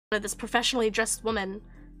this professionally dressed woman.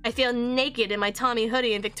 I feel naked in my Tommy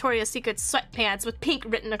hoodie and Victoria's Secret sweatpants with pink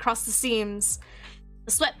written across the seams.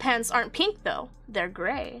 The sweatpants aren't pink though, they're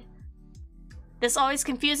gray. This always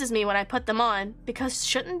confuses me when I put them on, because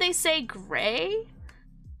shouldn't they say gray?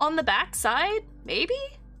 On the back side? Maybe?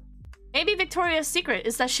 Maybe Victoria's secret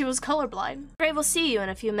is that she was colorblind. Gray will see you in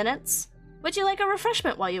a few minutes. Would you like a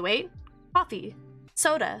refreshment while you wait? Coffee,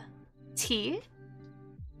 soda, tea?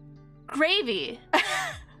 Gravy.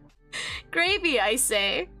 Gravy, I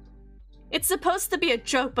say. It's supposed to be a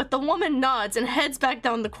joke, but the woman nods and heads back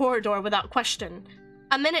down the corridor without question.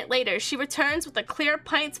 A minute later, she returns with a clear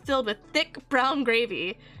pint filled with thick brown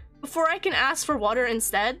gravy. Before I can ask for water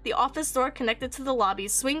instead, the office door connected to the lobby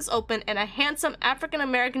swings open and a handsome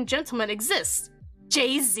African-American gentleman exists.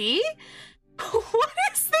 Jay-Z? What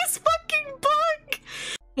is this fucking book?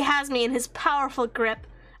 He has me in his powerful grip.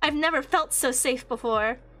 I've never felt so safe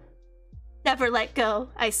before. Never let go,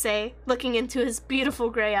 I say, looking into his beautiful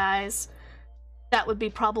gray eyes. That would be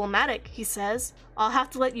problematic, he says. I'll have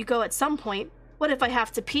to let you go at some point. What if I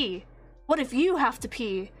have to pee? What if you have to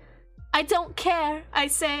pee? I don't care, I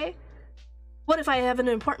say. What if I have an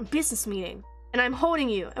important business meeting, and I'm holding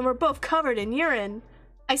you, and we're both covered in urine?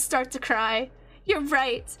 I start to cry. You're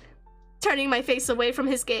right. Turning my face away from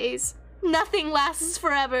his gaze. Nothing lasts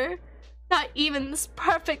forever. Not even this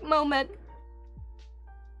perfect moment.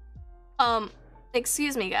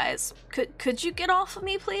 Excuse me, guys. Could you get off of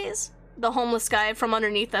me, please? The homeless guy from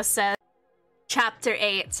underneath us said. Chapter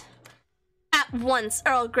 8. At once,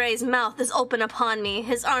 Earl Grey's mouth is open upon me.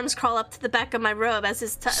 His arms crawl up to the back of my robe as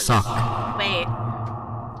his Wait.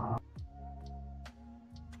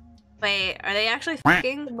 Wait, are they actually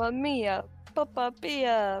fucking? Mamma mia, Papa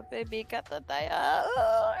Pia, baby got the diet.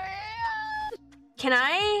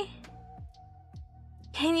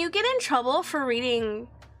 Can you get in trouble for reading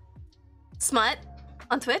smut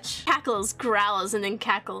on Twitch? Cackles, growls, and then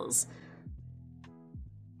cackles.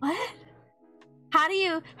 What? How do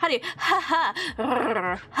you, ha ha.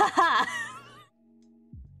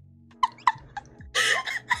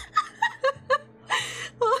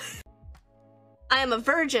 I am a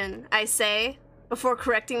virgin, I say, before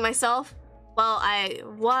correcting myself. Well, I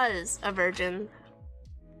was a virgin.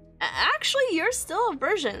 Actually, you're still a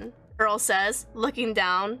virgin, Earl says, looking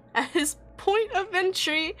down at his point of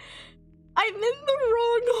entry. I'm in the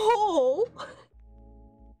wrong hole.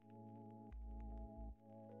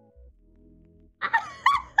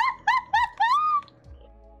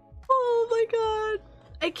 Oh my god.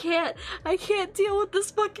 I can't deal with this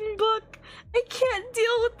fucking book. I can't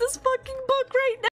deal with this fucking book right now.